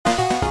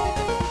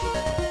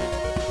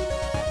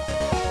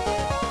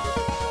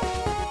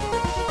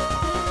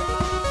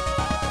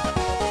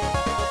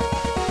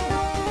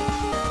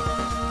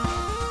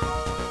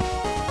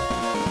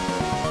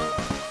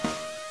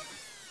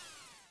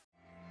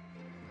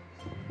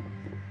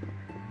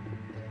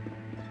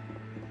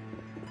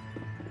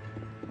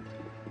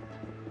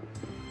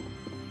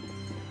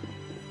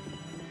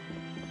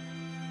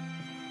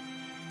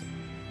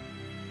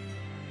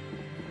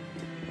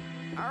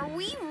Are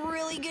we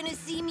really gonna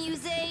see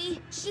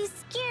Muzét? She's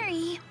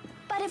scary,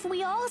 but if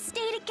we all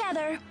stay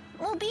together,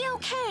 we'll be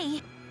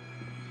okay.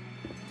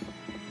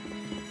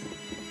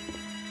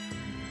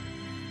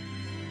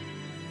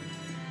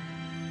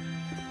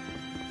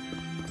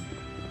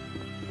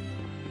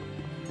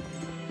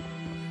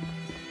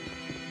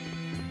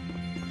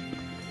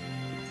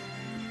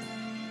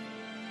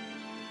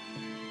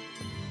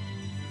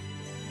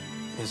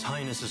 His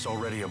Highness is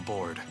already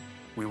aboard.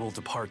 We will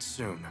depart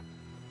soon.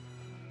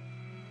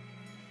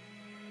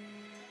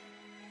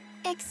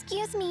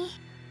 Excuse me.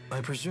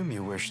 I presume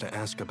you wish to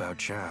ask about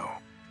Zhao.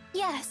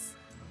 Yes.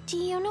 Do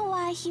you know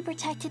why he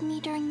protected me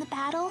during the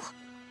battle?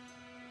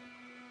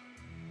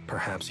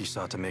 Perhaps he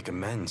sought to make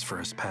amends for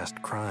his past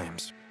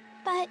crimes.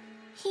 But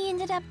he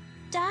ended up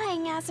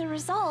dying as a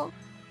result.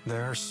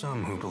 There are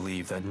some who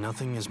believe that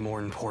nothing is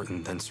more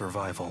important than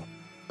survival.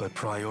 But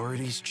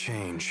priorities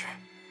change.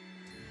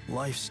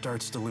 Life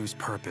starts to lose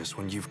purpose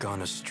when you've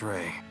gone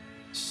astray.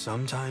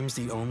 Sometimes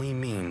the only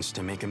means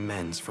to make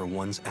amends for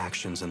one's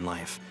actions in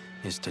life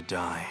is to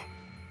die.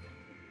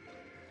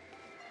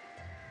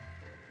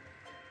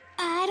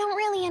 I don't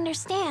really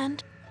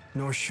understand.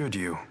 Nor should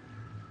you.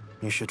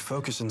 You should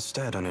focus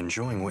instead on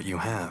enjoying what you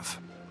have.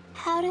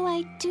 How do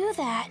I do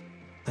that?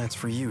 That's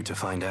for you to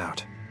find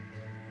out.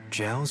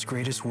 Zhao's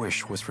greatest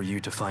wish was for you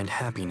to find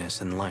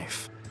happiness in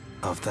life.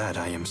 Of that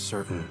I am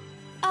certain.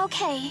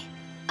 Okay,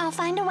 I'll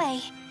find a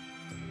way.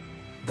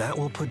 That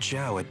will put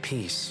Zhao at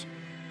peace.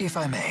 If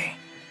I may.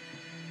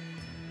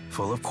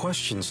 Full of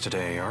questions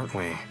today, aren't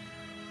we?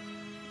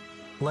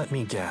 Let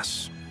me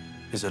guess.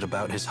 Is it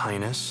about His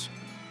Highness?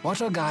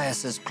 What are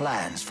Gaius's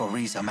plans for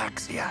Rieze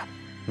Maxia?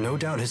 No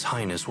doubt His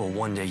Highness will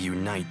one day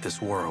unite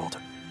this world.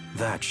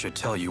 That should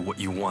tell you what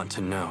you want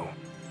to know.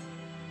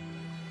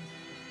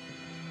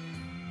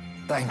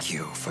 Thank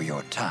you for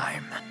your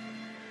time.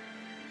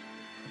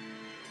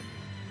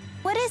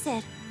 What is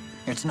it?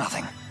 It's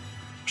nothing.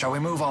 Shall we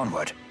move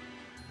onward?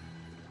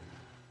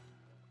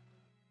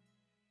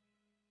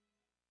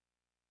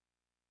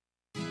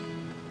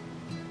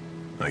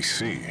 I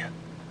see.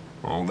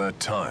 All that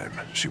time,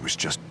 she was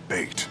just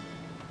bait.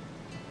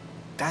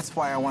 That's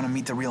why I want to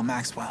meet the real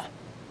Maxwell.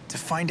 To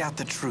find out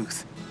the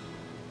truth.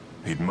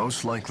 He'd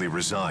most likely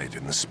reside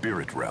in the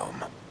spirit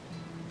realm.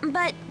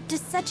 But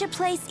does such a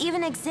place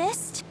even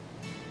exist?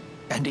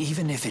 And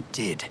even if it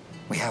did,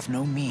 we have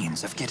no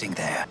means of getting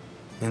there.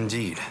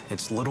 Indeed,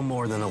 it's little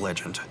more than a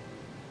legend.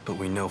 But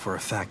we know for a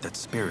fact that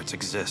spirits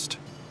exist.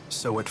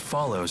 So it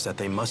follows that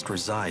they must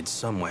reside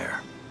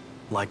somewhere.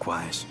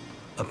 Likewise,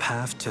 a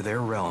path to their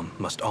realm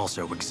must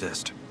also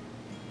exist.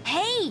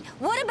 Hey,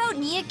 what about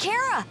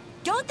Niakara?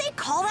 Don't they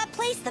call that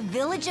place the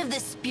Village of the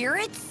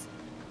Spirits?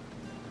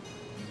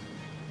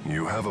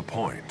 You have a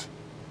point.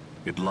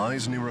 It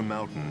lies near a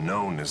mountain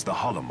known as the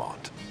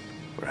Holomont.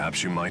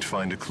 Perhaps you might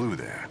find a clue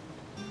there.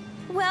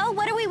 Well,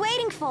 what are we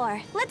waiting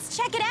for? Let's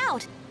check it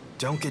out.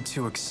 Don't get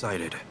too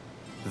excited.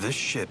 This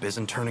ship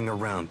isn't turning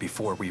around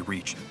before we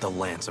reach the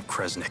Lance of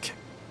Kresnik.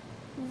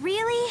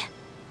 Really?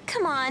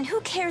 Come on, who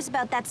cares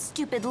about that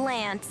stupid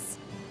lance?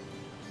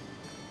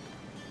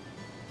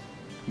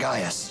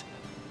 Gaius,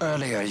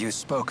 earlier you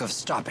spoke of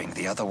stopping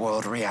the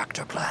Otherworld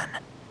reactor plan.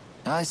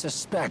 I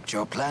suspect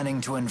you're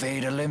planning to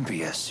invade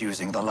Olympias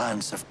using the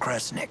Lance of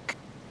Kresnik.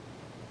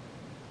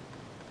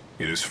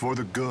 It is for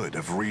the good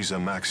of Rieze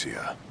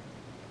Maxia.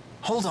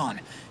 Hold on.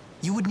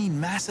 You would need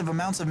massive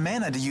amounts of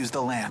mana to use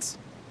the lance.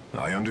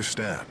 I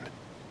understand.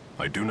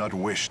 I do not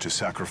wish to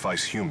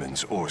sacrifice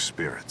humans or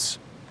spirits.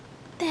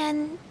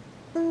 Then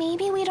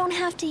maybe we don't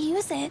have to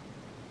use it.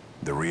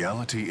 The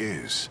reality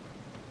is,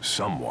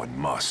 someone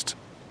must.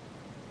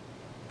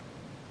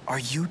 Are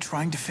you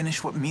trying to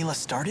finish what Milla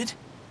started?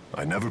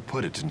 I never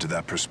put it into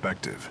that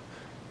perspective.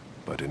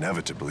 But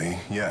inevitably,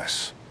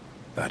 yes.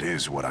 That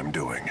is what I'm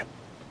doing.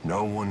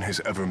 No one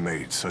has ever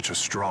made such a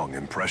strong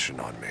impression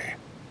on me.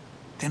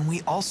 Then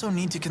we also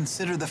need to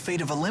consider the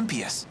fate of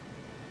Olympias.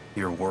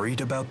 You're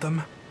worried about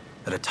them?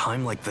 At a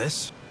time like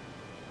this?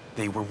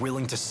 They were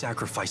willing to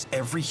sacrifice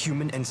every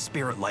human and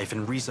spirit life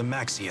in Rieze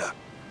Maxia.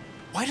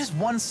 Why does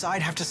one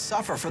side have to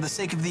suffer for the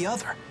sake of the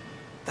other?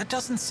 That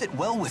doesn't sit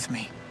well with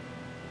me.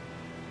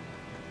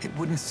 It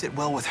wouldn't sit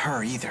well with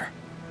her either.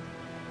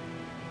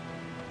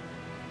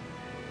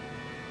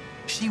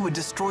 She would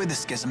destroy the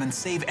schism and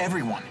save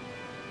everyone.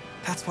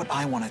 That's what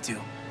I want to do.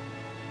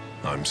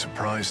 I'm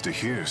surprised to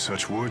hear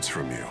such words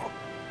from you.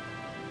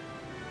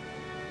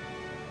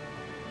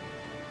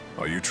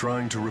 Are you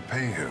trying to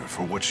repay her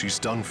for what she's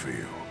done for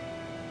you?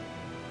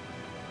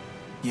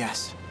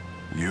 Yes.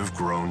 You've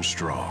grown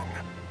strong.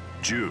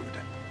 Jude,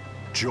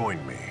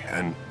 join me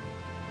and...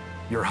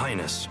 Your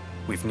Highness,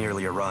 we've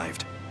nearly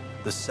arrived.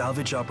 The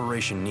salvage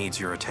operation needs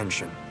your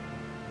attention.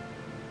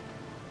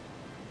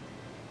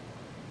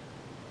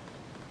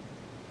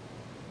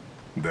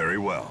 Very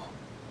well.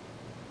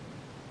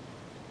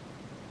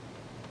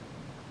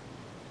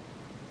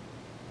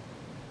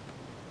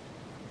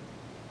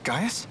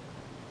 Gaius?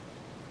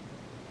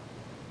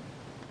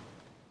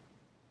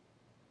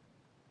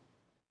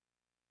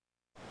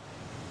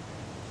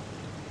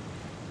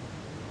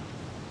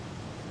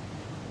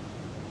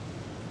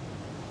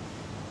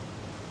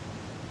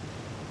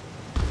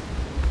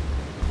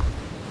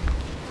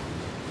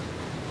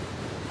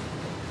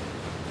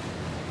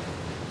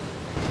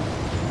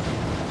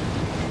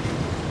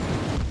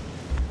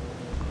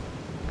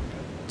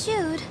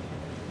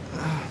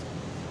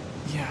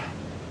 Yeah.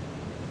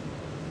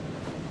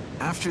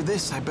 After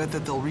this, I bet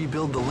that they'll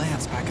rebuild the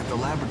lance back at the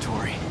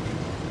laboratory.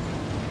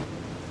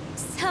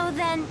 So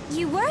then,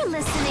 you were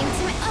listening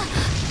to me.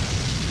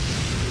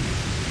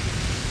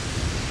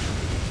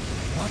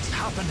 What's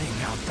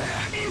happening out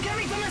there?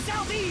 Incoming from the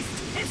southeast!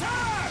 It's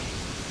her!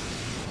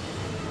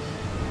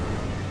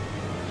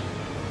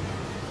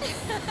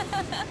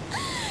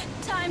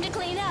 Time to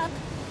clean up.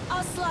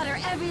 I'll slaughter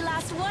every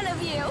last one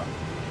of you.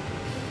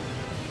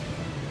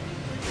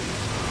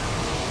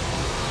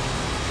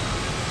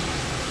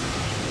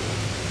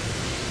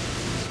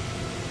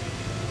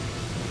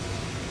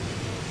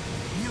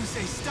 You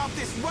say stop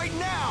this right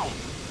now!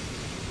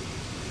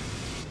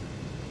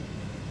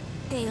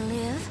 They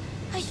live?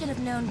 I should have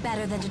known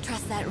better than to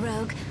trust that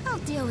rogue. I'll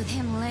deal with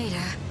him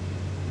later.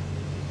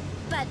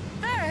 But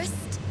first...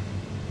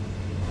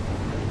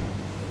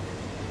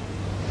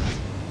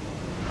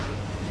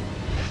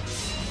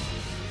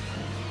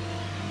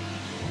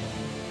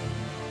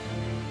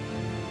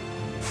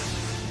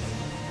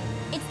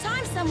 It's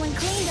time someone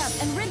cleaned up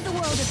and rid the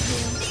world of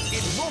you.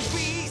 It won't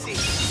be easy!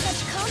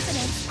 Such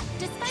confidence,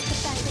 despite the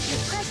fact that your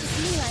precious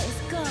Milla is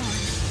gone.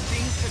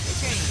 Things have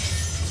changed.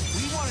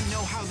 We want to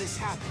know how this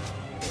happened.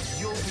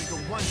 You'll be the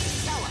one to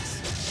tell us.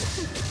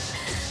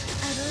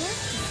 I'd love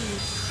to see you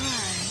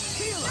cry.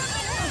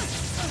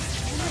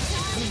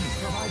 Please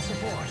provide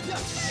support.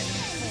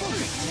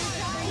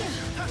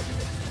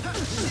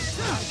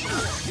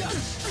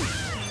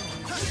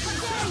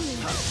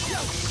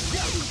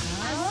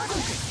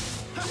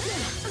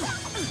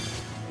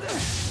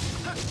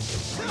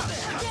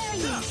 Dare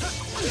you?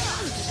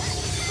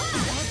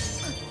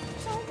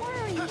 Don't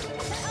worry, I'll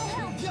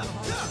help.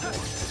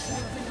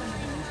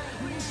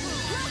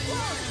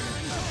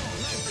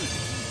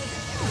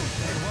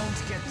 They won't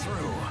get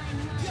through.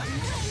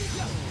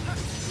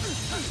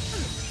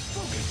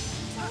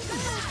 How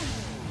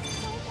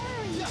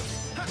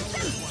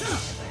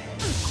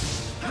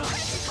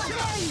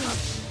dare you?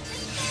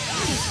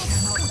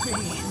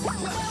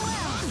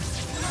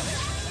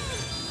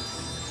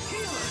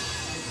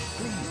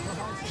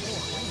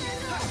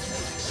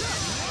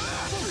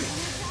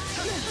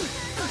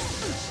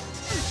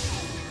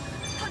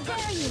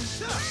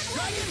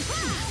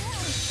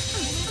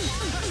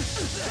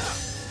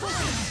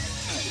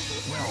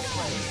 Well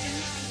played.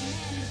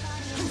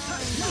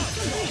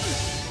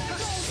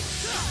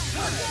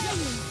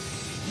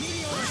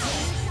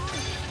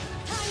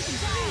 Time to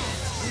die!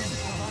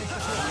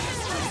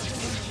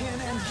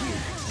 Can't end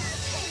here.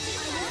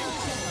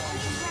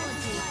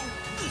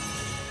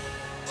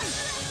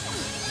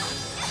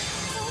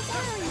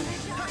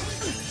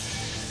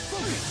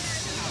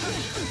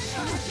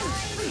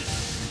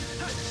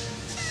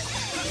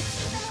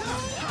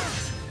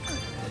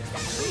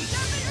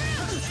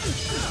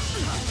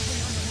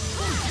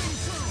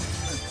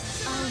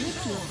 I'll rip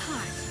you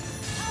apart.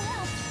 I'll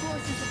help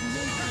forces of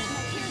nature.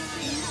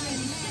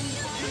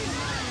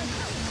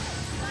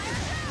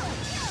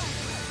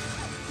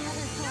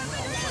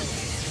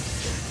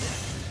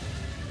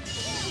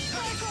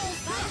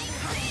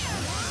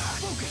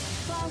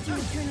 Fall from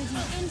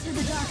eternity into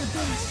the dark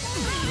abyss.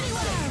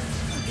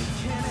 It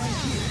can't end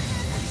here.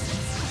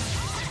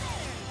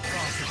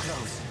 Far too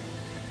close.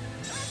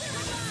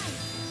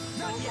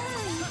 Not yet.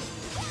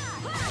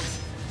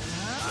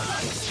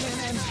 It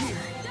can't end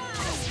here.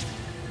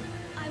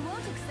 I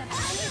won't accept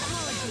any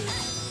apology.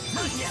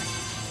 Not yet.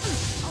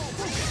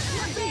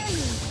 How dare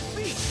you?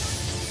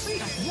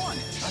 That's one.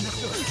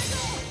 Understood.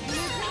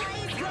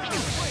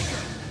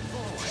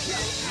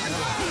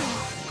 Cannot be.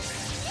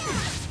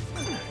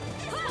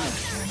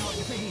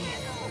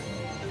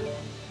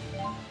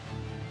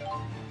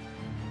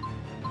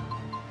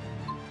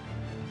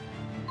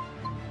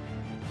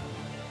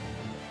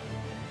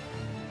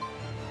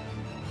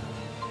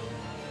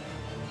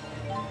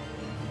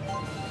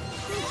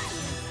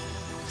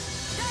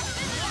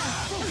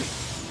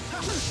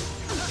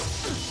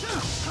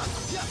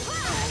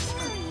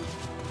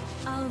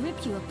 I'll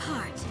rip you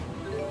apart.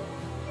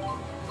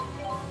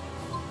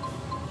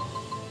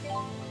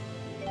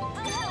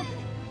 I'll help!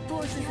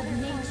 Forces of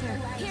nature,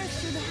 pierce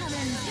through the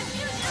heavens.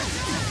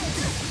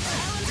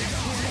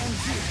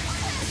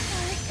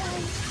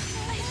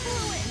 I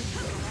blew it!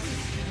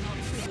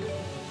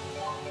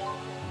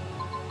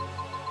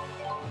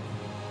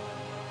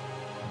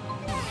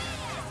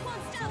 This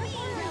won't stop me!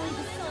 Rally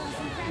the souls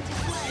in frantic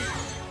flight.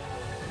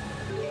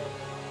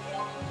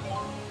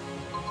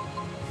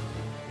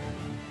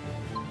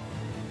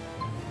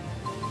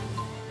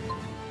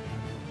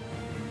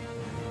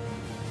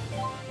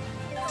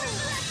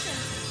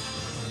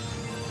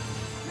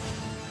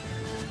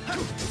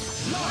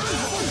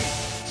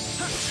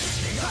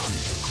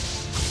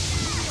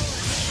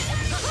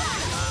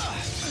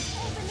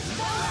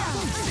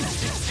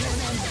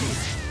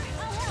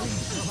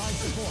 Provide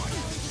support.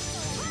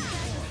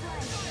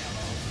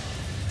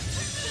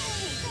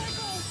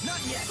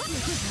 Not yet.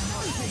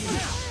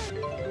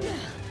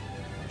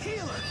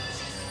 Healer!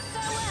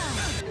 Farewell!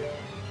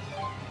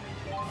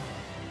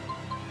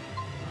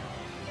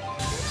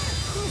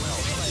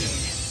 Well played.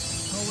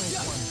 Always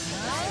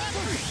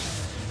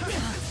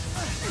one.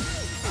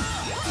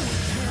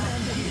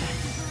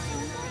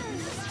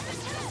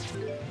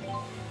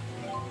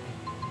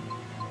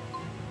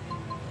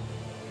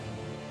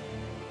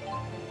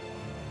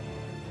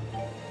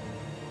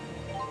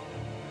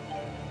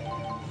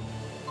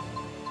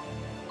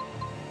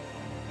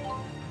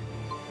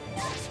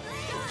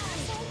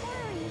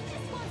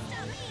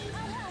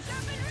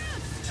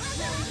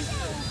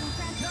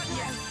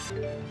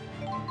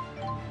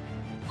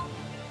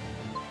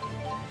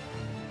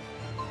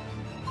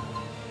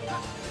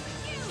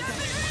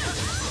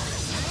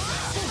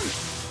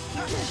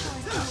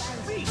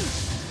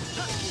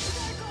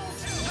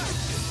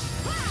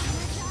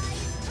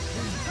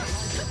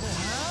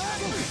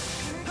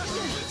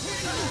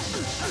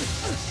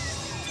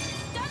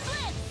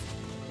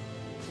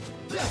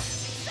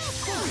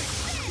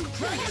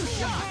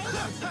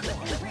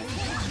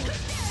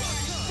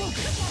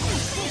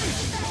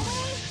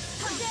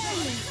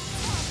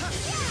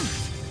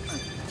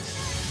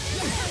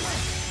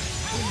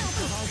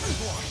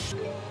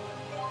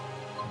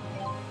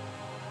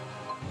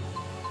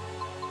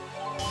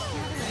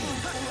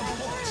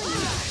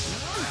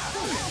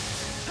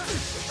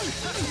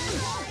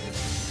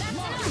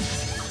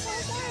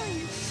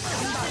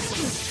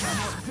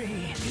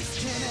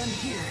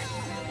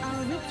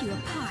 I'll rip you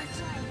apart.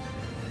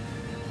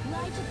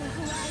 Light at the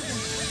horizon.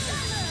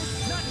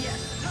 Not yet.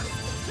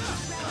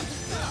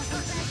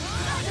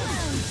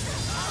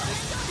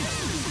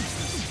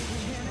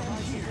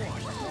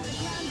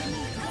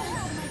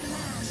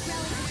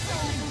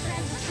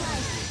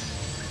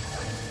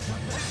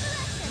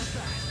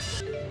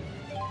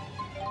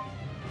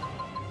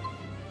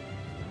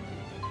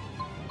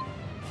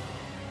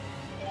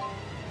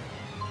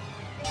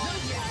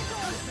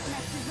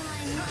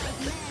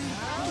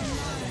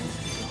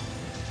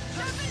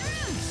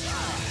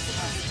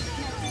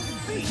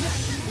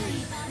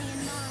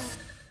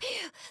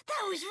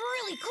 That was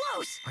really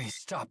close! We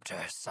stopped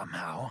her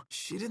somehow.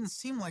 She didn't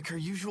seem like her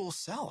usual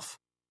self.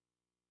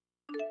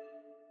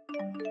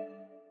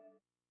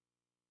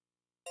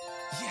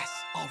 Yes,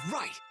 all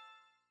right.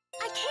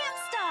 I can't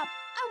stop!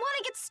 I want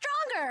to get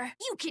stronger!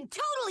 You can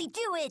totally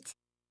do it!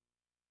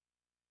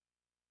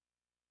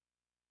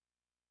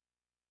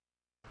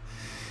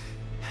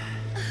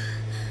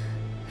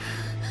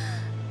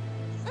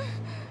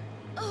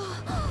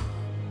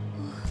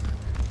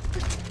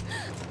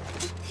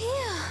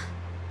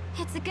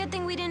 It's a good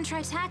thing we didn't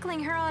try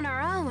tackling her on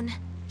our own.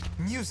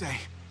 Muzét,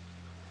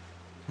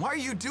 why are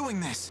you doing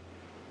this?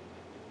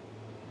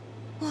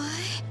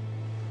 Why?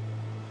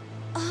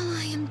 All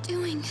I am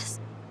doing is...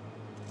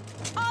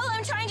 All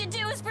I'm trying to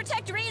do is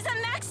protect Rieze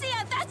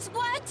Maxia, that's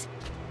what!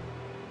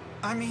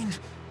 I mean,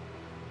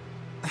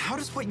 how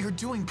does what you're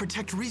doing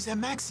protect Rieze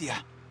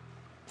Maxia?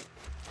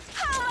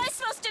 How am I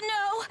supposed to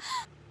know?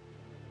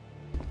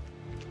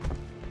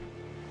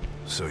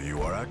 So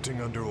you are acting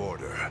under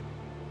order.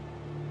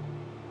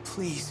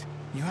 Please,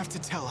 you have to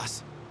tell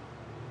us.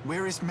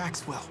 Where is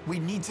Maxwell? We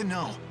need to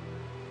know.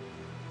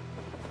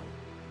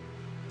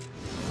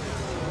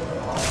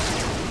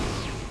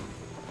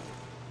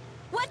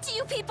 What do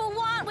you people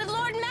want with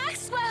Lord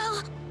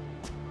Maxwell?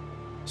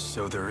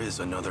 So there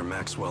is another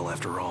Maxwell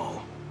after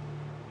all.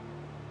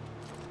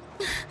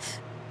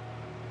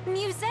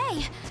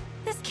 Muzét,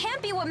 this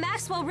can't be what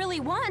Maxwell really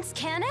wants,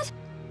 can it?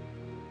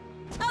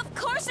 Of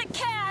course it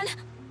can!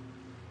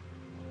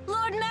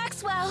 Lord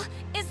Maxwell,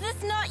 is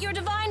this not your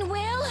divine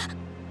will?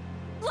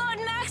 Lord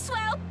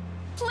Maxwell,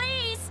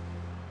 please!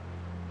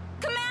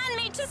 Command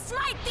me to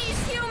smite these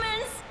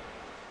humans!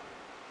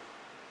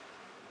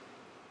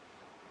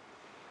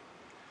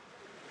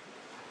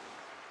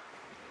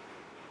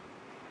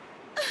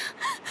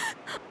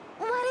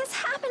 What is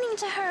happening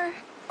to her?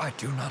 I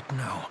do not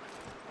know.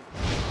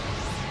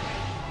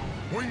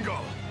 Wingo!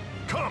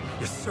 Come!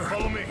 Yes, sir.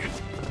 Follow me!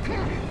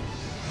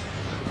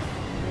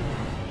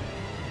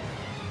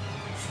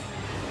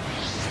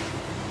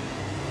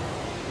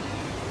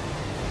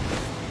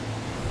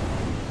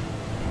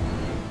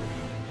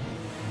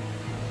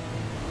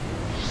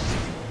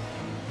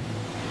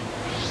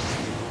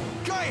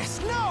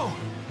 No!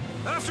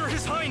 After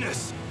His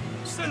Highness!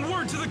 Send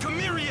word to the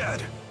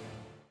Chimeriad!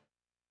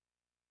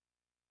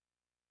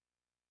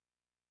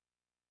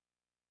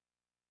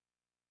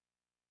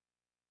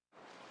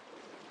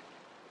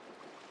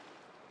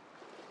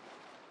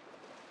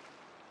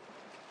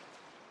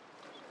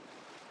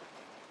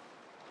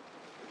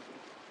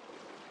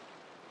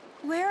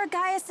 Where are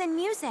Gaius and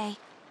Muzét?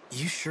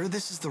 You sure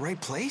this is the right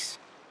place?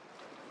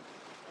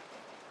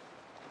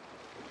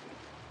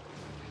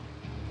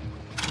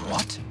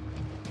 What?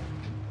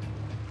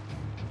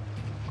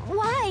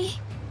 Why?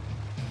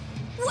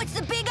 What's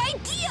the big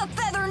idea,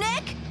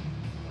 Featherneck?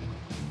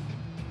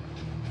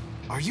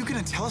 Are you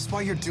gonna tell us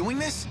why you're doing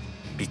this?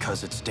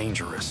 Because it's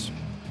dangerous.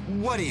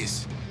 What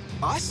is?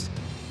 Us?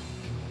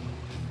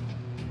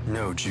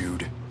 No,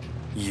 Jude.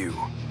 You.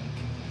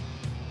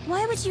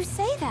 Why would you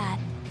say that?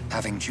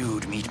 Having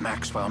Jude meet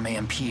Maxwell may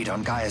impede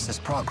on Gaius's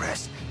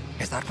progress.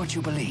 Is that what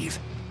you believe?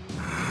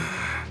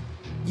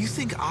 You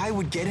think I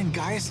would get in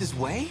Gaius's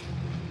way?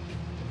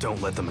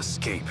 Don't let them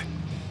escape.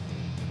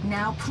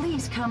 Now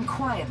please come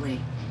quietly.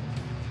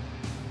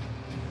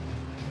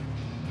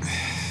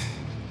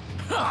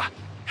 Ha!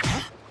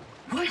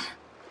 What?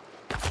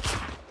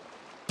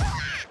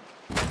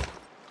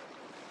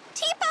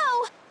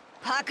 Tipo!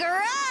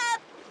 Pucker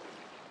up!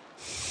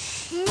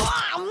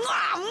 Mwah,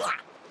 mwah, mwah.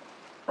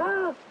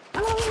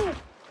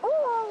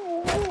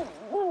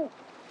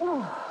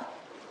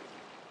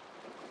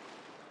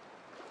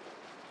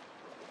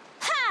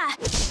 Ha!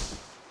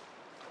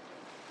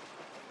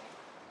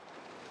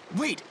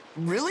 Wait,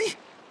 really?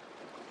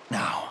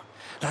 Now,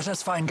 Let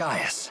us find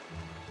Gaius.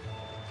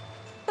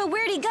 But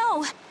where'd he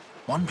go?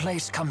 One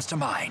place comes to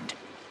mind.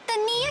 The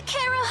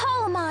Niakara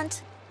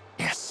Holomont.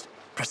 Yes,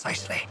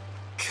 precisely.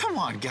 Come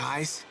on,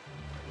 guys.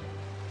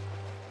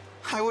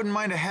 I wouldn't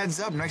mind a heads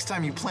up next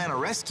time you plan a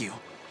rescue.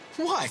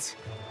 What?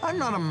 I'm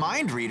not a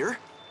mind reader.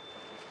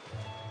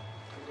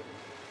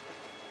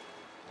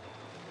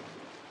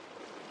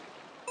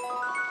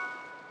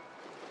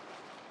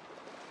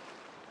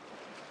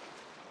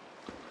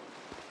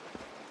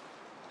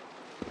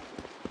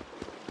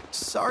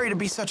 Sorry to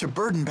be such a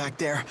burden back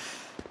there.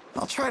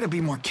 I'll try to be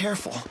more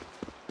careful.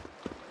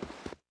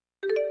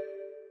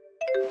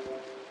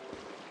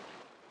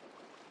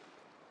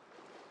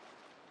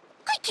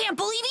 I can't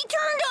believe he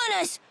turned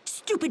on us!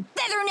 Stupid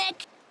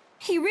featherneck!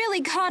 He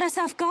really caught us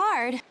off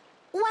guard.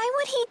 Why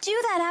would he do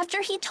that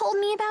after he told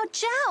me about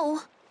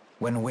Zhao?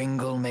 When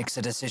Wingle makes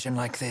a decision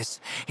like this,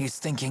 he's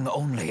thinking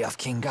only of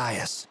King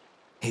Gaius.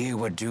 He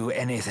would do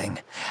anything,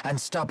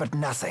 and stop at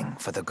nothing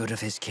for the good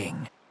of his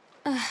king.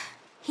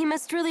 He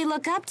must really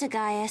look up to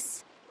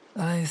Gaius.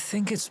 I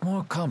think it's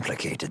more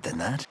complicated than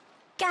that.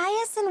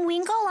 Gaius and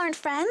Wingle aren't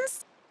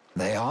friends?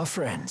 They are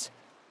friends.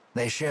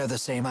 They share the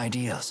same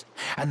ideals,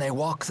 and they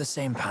walk the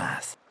same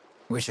path,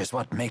 which is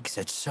what makes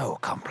it so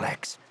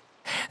complex.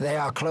 They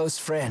are close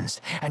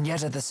friends, and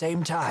yet at the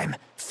same time,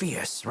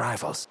 fierce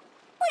rivals.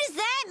 What does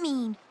that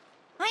mean?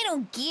 I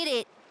don't get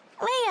it.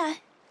 Leia,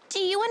 do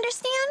you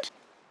understand?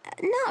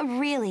 Not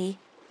really.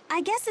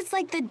 I guess it's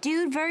like the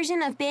dude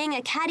version of being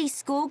a catty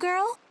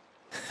schoolgirl.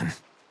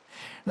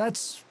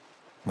 That's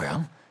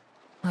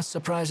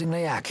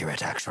surprisingly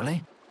accurate,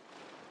 actually.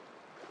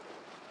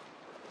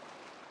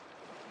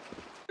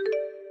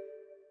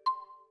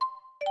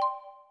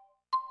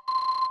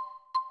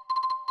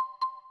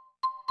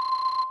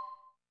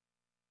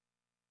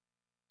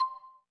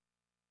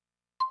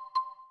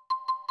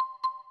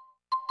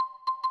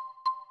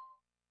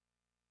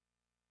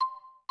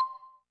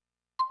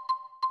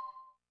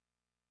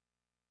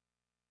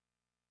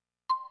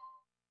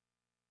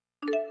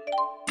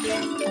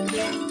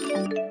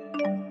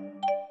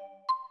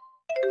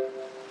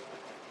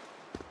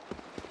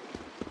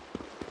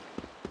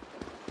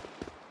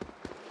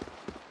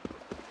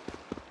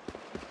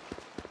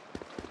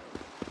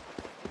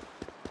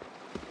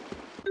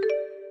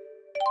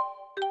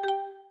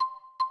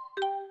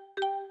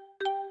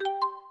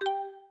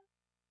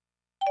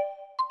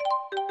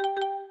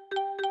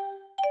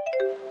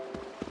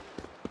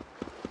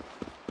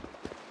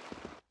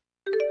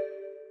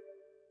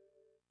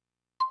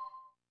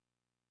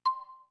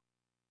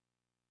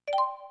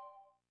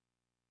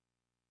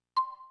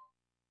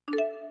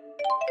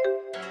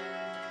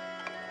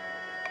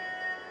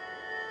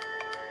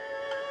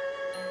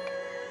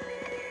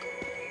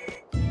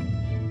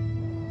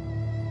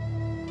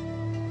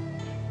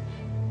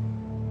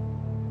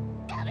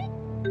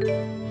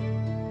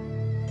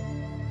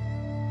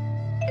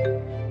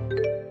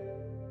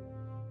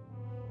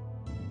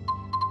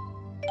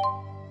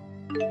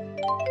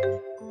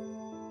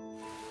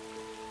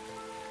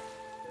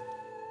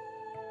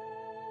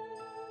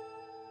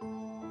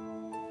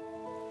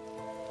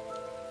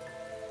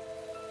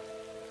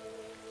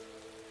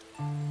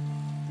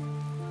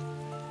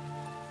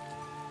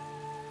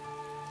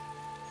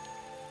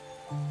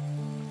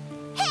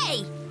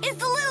 Hey! It's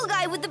the little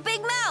guy with the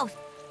big mouth!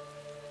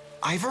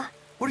 Ivor,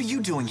 what are you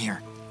doing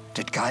here?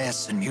 Did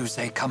Gaius and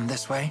Muzét come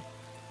this way?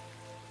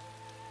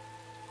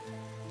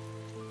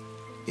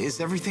 Is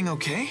everything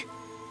okay?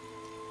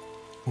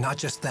 Not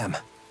just them.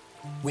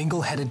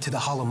 Wingle headed to the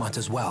Holomont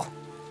as well.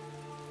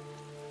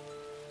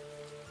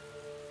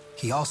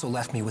 He also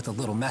left me with a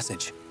little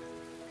message.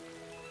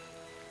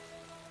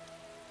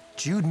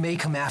 Jude may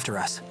come after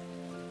us.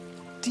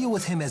 Deal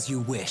with him as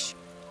you wish.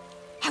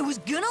 I was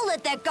gonna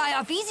let that guy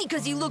off easy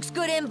because he looks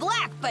good in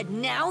black, but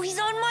now he's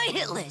on my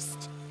hit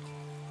list.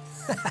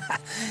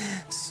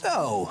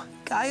 So,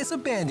 Gaius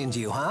abandoned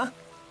you, huh?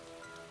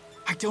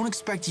 I don't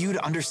expect you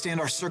to understand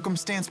our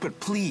circumstance, but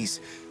please,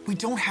 we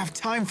don't have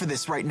time for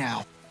this right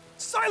now.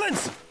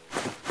 Silence!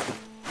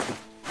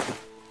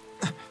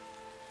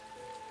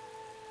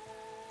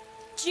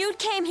 Jude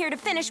came here to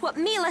finish what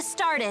Milla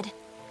started.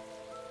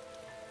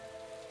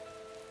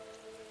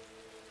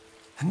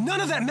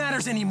 None of that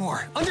matters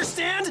anymore,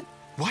 understand?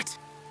 What?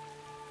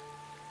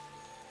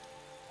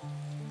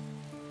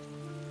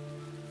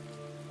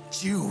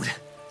 Jude,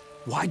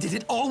 why did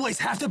it always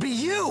have to be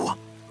you?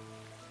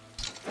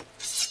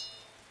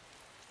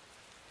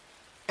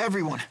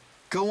 Everyone,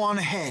 go on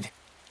ahead.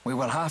 We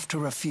will have to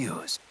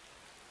refuse.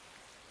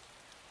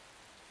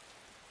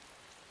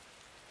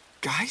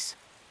 Guys?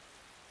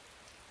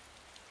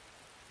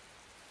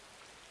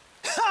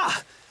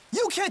 Ha!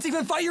 You can't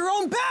even fight your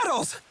own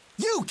battles!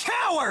 You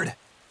coward!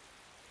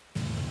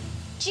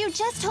 Jude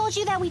just told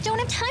you that we don't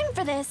have time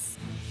for this.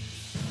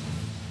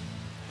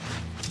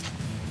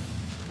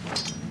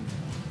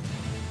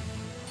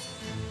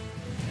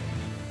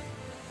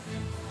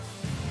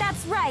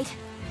 That's right.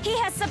 He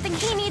has something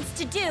he needs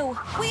to do.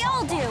 We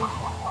all do.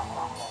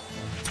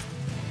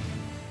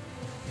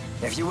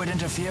 If you would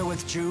interfere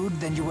with Jude,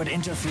 then you would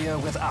interfere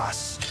with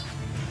us.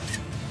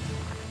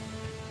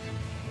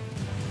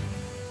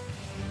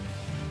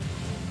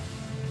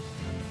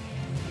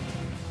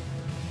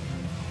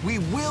 We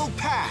will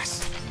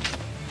pass!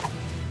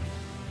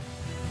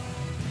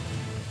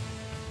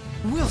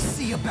 We'll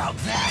see about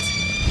that!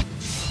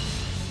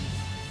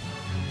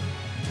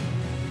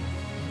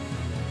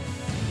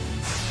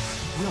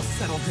 We'll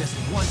settle this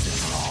once and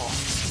for all.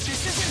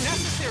 This isn't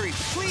necessary!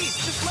 Please,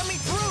 just let me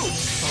through!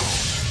 Oh,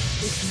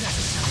 it's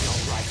necessary,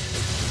 all right.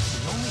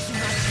 The only thing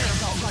I care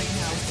about right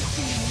now is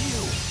defeating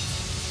you.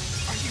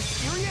 Are you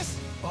serious?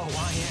 Oh,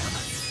 I am.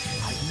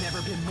 I've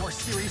never been more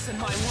serious in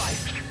my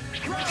life.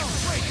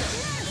 Groundbreaker!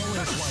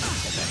 Always wanted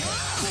to be.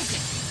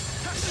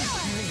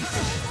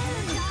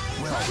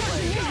 Well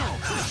played.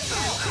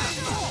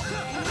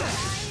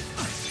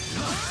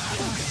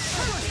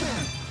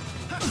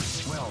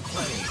 Well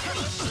played.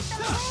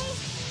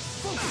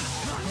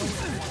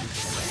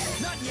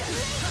 Not yet.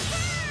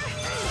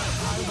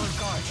 I will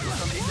guard you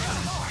from enemy.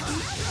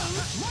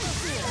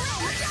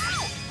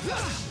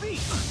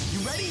 You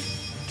ready?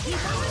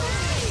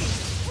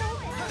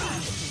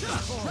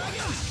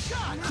 Dragon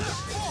shot!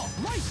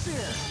 Right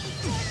there!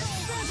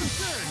 Phantom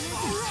surge!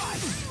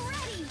 Alright!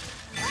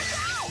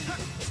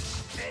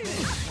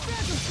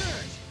 Phantom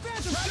surge!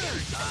 Phantom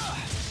surge!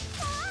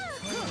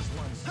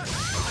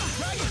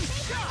 Dragon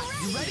shot!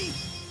 You ready?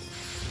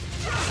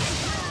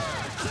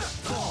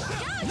 Fall!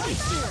 Right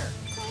there!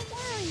 Don't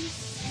worry.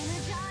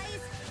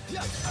 Energize.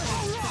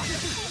 Alright!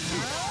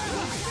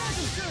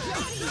 Phantom surge!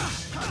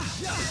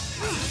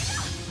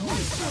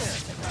 Right there!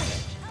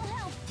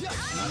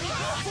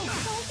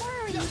 Don't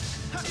worry.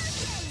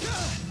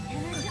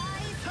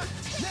 Energize.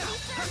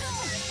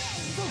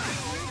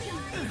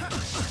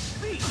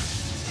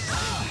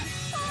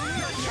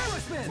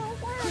 Terrorspin! Don't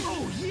worry.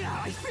 Oh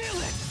yeah, I feel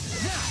it!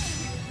 Now!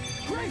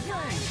 Great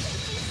Fang!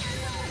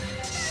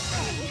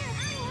 I'm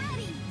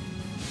ready.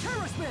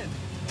 Terrorspin!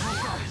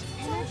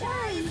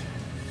 Energize.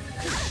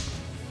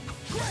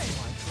 Great!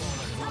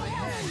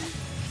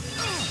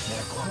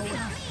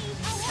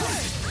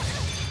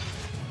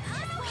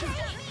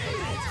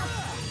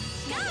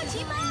 Go,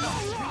 Chiba!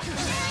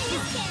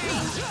 He's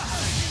carrying.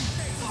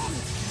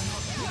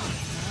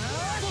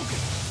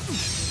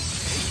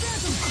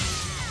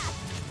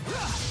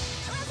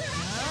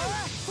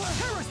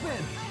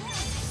 Terrorspin!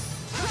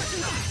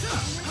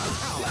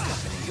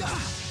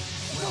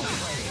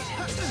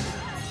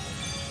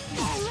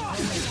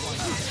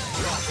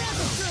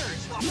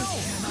 No!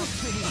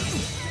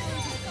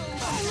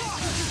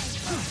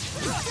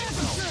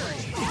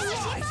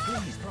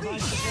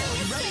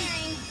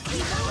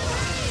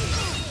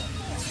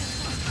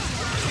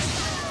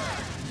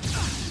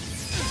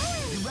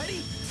 You ready?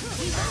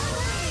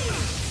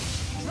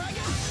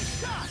 Dragon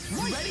shot!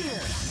 Right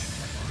here!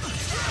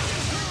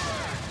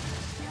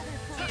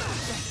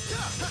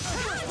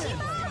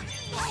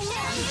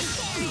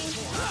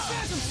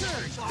 Phantom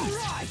surge!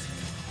 Alright!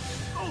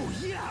 Oh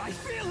yeah, I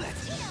feel it!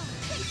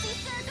 Pixie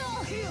circle.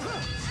 I'm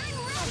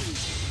ready.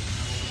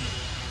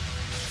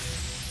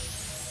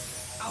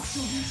 I'll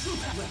show you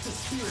truth. Let the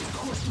spirit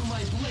course through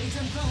my blades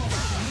and bellows.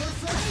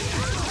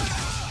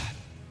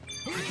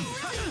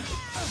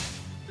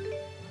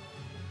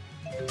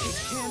 It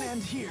can't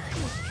end here.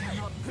 This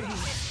cannot be.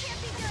 This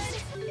can't be good.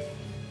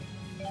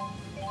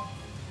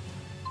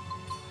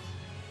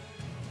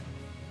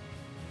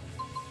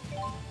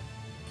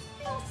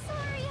 Oh,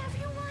 sorry,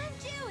 everyone.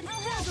 Jude.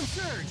 Phantom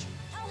surge!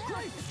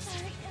 Great.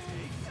 Sorry.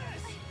 I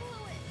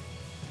blew it.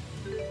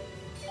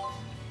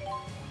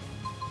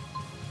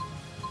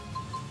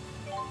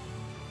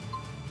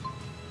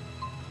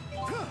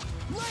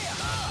 Leia!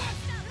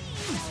 That's not me.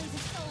 Rallies a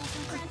soul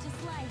from Francis'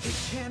 life. It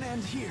can't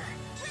end here.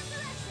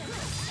 Resurrection.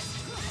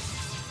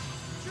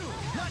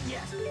 Not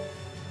yet.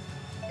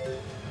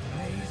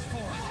 Blaze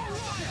forth.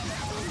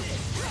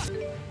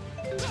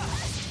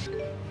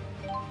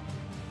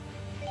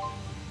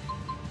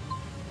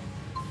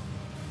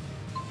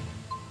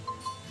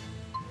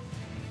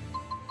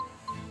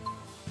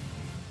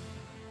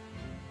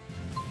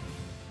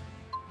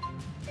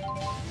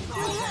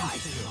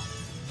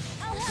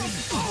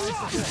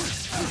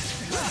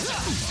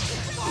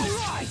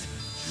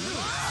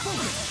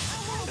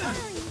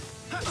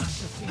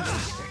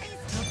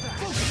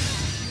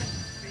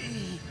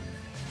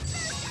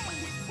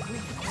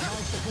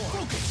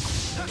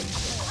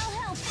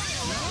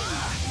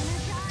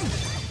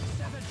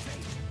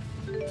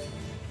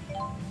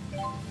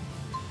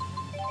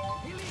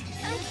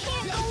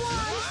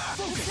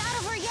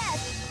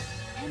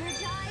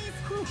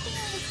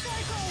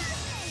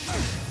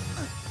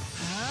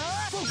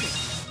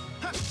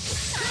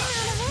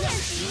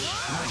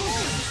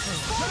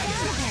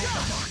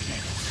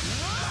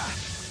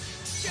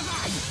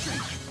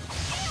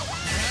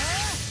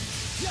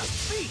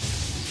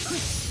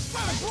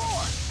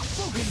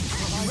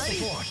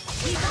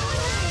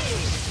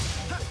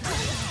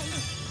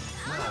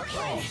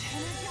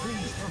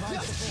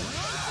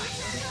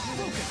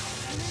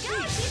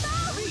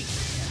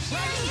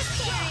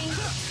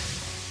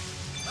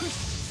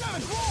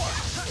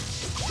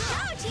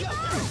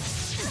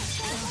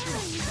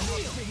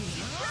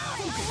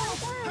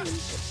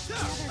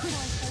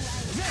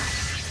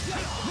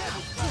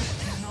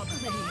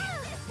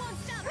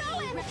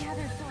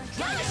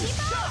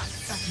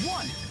 That's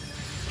one.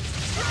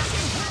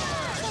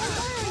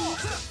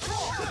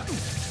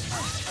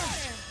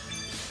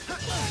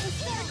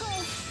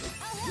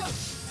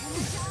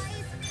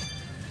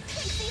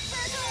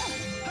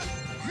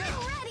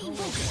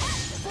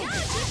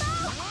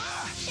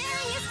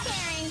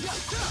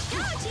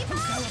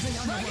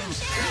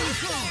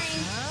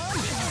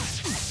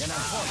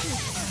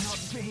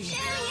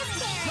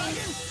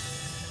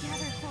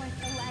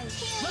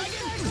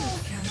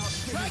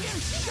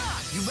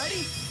 You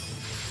ready?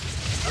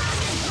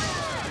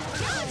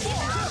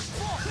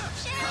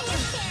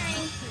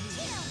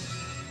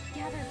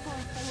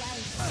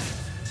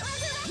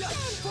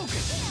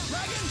 Focus!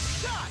 Dragon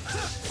shot!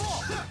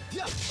 Fall!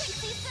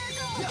 Pixie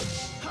circle!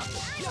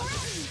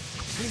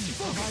 Please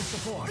provide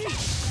support!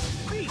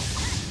 Beat!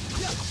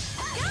 Go,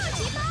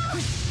 Tipo!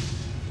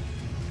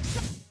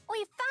 We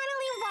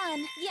finally won!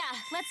 Yeah,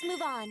 let's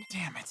move on.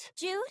 Damn it.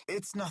 Jude?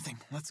 It's nothing.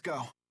 Let's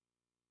go.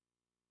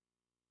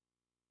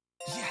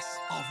 Yes,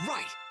 all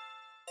right.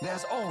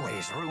 There's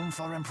always room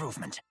for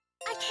improvement.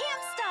 I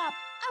can't stop!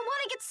 I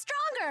want to get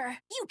stronger!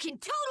 You can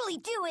totally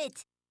do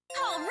it!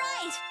 All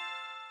right!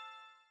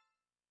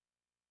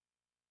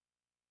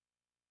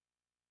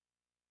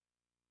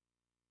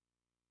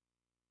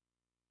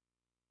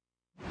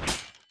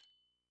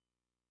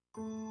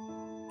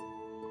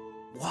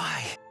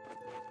 Why?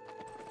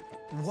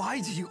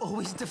 Why do you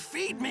always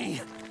defeat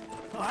me?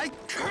 I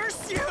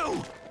curse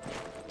you!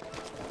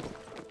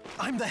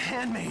 I'm the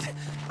handmaid.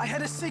 I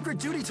had a sacred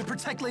duty to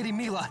protect Lady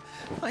Milla.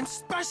 I'm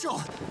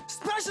special!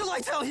 Special,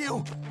 I tell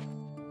you!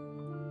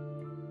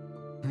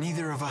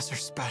 Neither of us are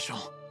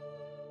special.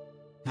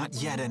 Not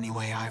yet,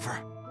 anyway,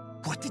 Ivor.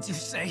 What did you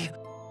say?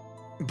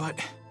 But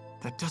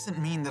that doesn't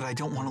mean that I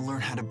don't want to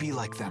learn how to be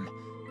like them.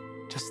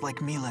 Just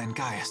like Milla and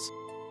Gaius.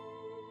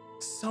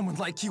 Someone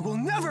like you will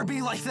never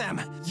be like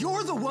them!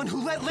 You're the one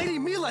who let Lady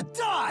Milla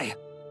die!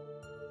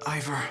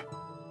 Ivor,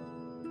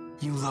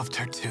 you loved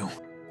her too.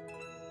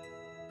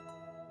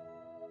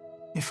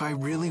 If I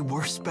really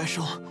were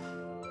special,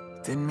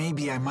 then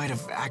maybe I might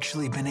have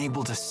actually been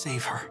able to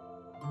save her.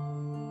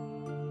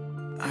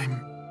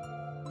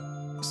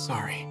 I'm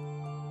sorry.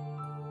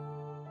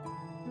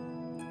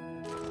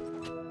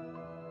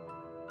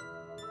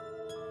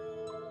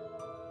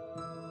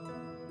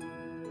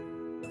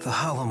 The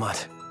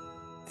Holomut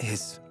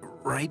is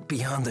right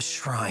beyond the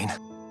shrine.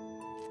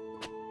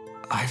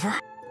 Ivor?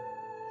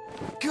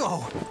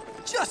 Go!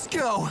 Just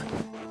go!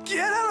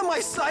 Get out of my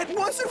sight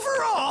once and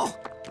for all!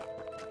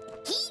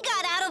 He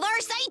got out of our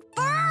sight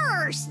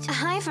first!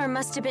 Ivor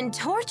must have been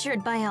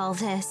tortured by all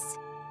this.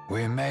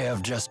 We may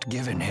have just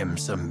given him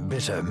some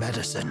bitter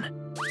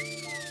medicine.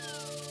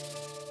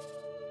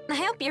 I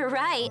hope you're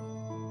right.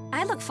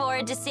 I look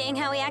forward to seeing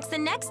how he acts the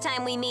next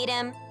time we meet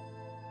him.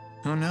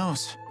 Who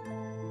knows?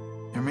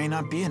 There may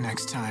not be a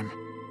next time.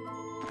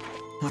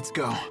 Let's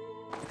go.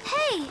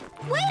 Hey,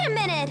 wait a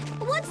minute!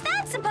 What's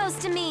that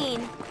supposed to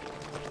mean?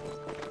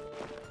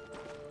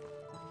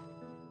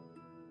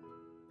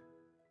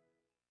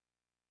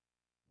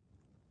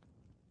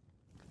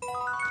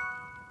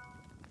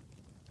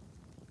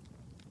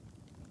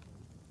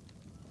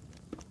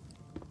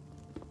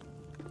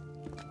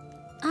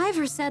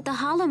 Ivor said the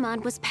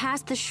Holomod was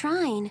past the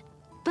shrine,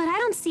 but I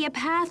don't see a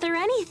path or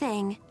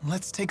anything.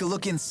 Let's take a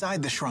look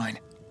inside the shrine.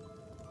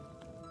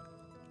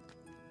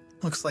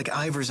 Looks like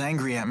Ivor's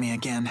angry at me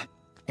again.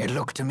 It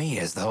looked to me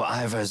as though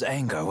Ivor's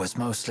anger was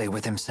mostly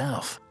with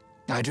himself.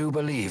 I do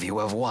believe you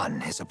have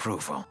won his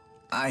approval.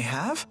 I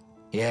have?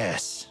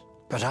 Yes,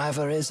 but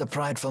Ivor is a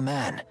prideful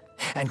man,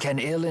 and can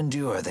ill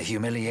endure the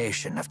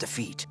humiliation of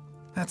defeat.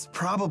 That's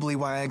probably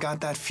why I got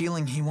that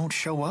feeling he won't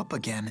show up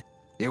again.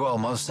 You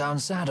almost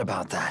sound sad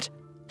about that.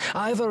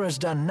 Ivor has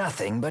done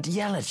nothing but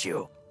yell at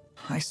you.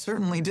 I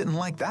certainly didn't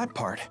like that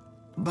part.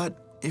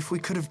 But if we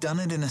could have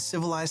done it in a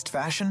civilized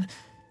fashion,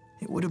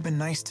 it would have been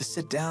nice to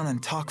sit down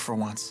and talk for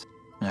once.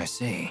 I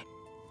see.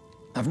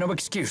 I've no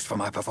excuse for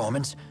my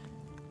performance.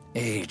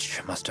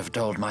 Age must have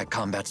dulled my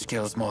combat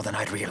skills more than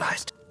I'd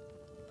realized.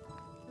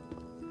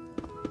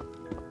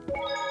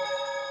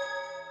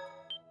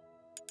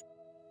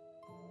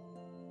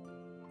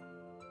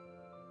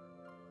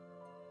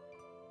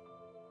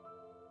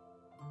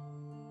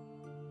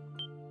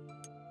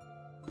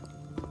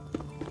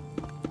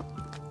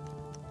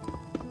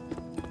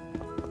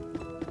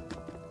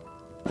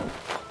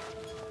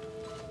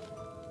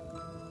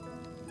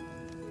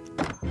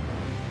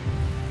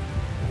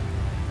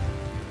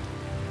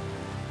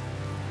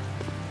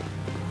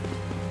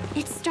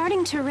 It's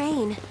starting to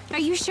rain. Are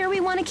you sure we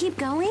want to keep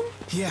going?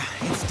 Yeah,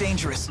 it's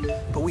dangerous,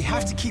 but we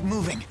have to keep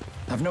moving.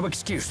 I've no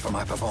excuse for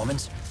my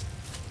performance.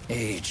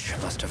 Age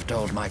must have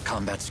dulled my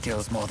combat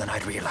skills more than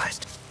I'd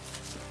realized.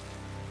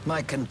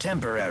 My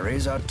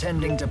contemporaries are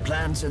tending to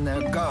plants in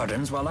their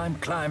gardens while I'm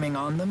climbing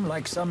on them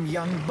like some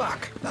young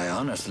buck. I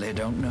honestly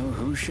don't know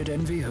who should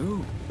envy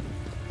who.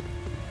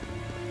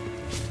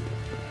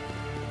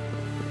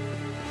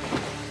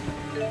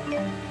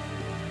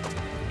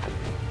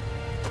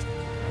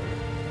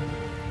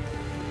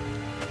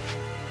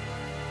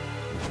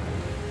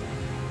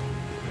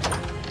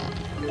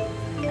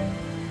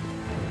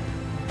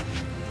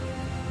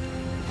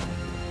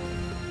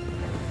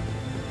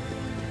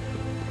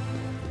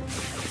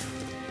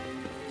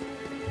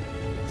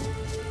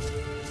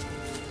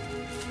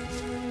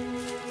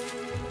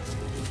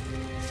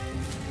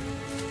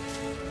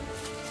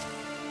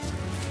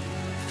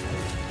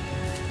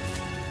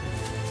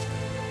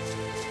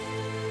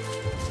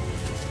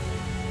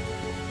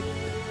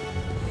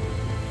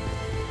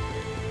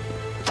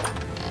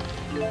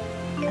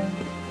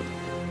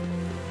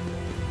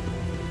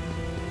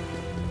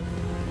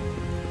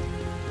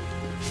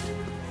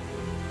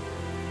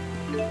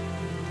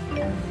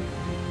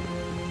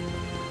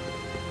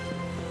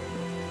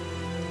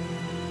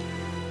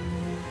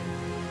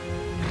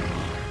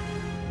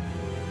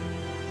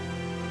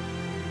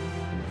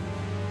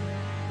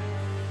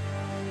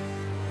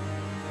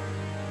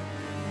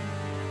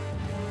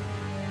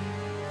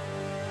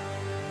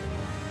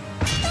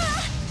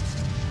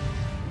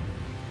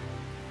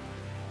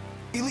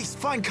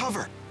 Please, find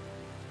cover!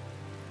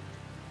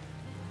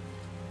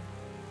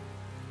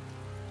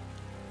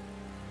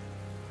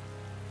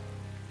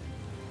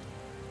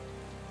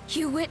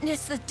 You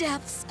witnessed the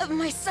depths of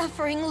my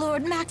suffering,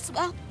 Lord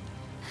Maxwell.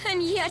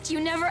 And yet you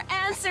never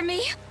answer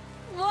me.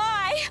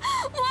 Why?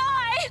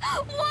 Why?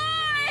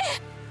 Why?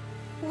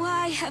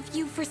 Why have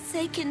you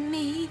forsaken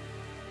me?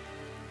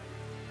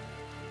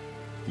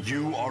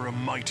 You are a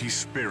mighty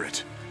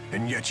spirit,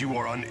 and yet you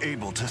are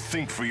unable to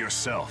think for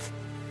yourself.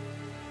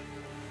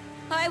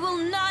 I will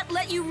not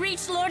let you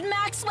reach Lord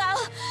Maxwell.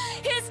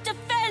 His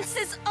defense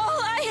is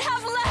all I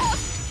have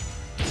left.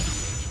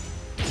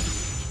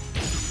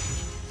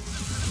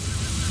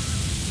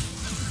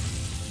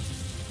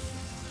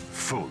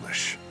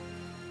 Foolish.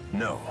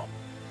 No.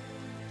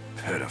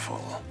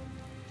 Pitiful.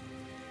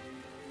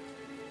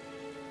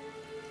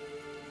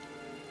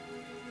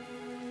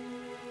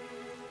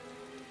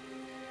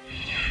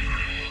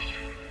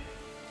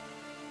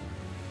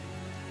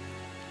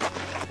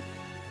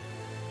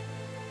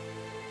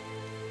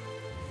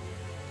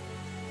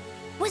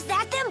 Was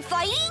that them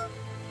fighting?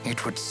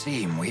 It would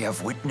seem we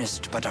have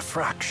witnessed but a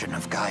fraction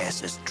of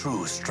Gaius's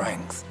true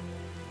strength.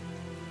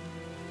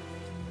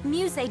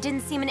 Muzét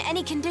didn't seem in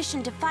any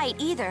condition to fight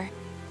either.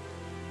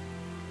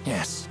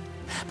 Yes,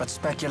 but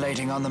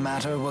speculating on the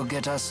matter will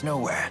get us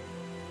nowhere.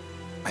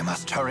 We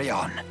must hurry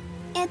on.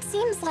 It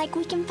seems like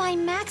we can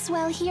find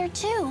Maxwell here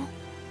too.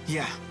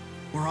 Yeah,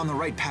 we're on the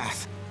right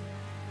path.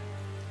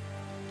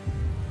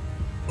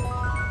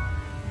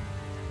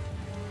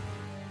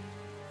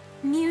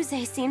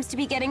 Muzét seems to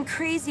be getting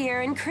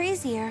crazier and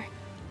crazier.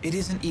 It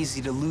isn't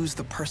easy to lose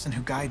the person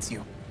who guides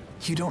you.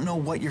 You don't know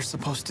what you're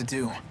supposed to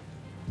do.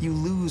 You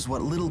lose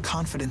what little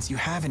confidence you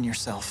have in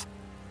yourself.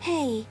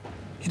 Hey,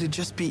 It'd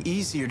just be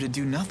easier to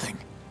do nothing.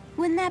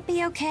 wouldn't that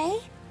be okay?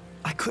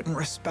 I couldn't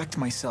respect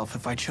myself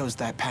if I chose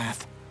that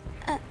path.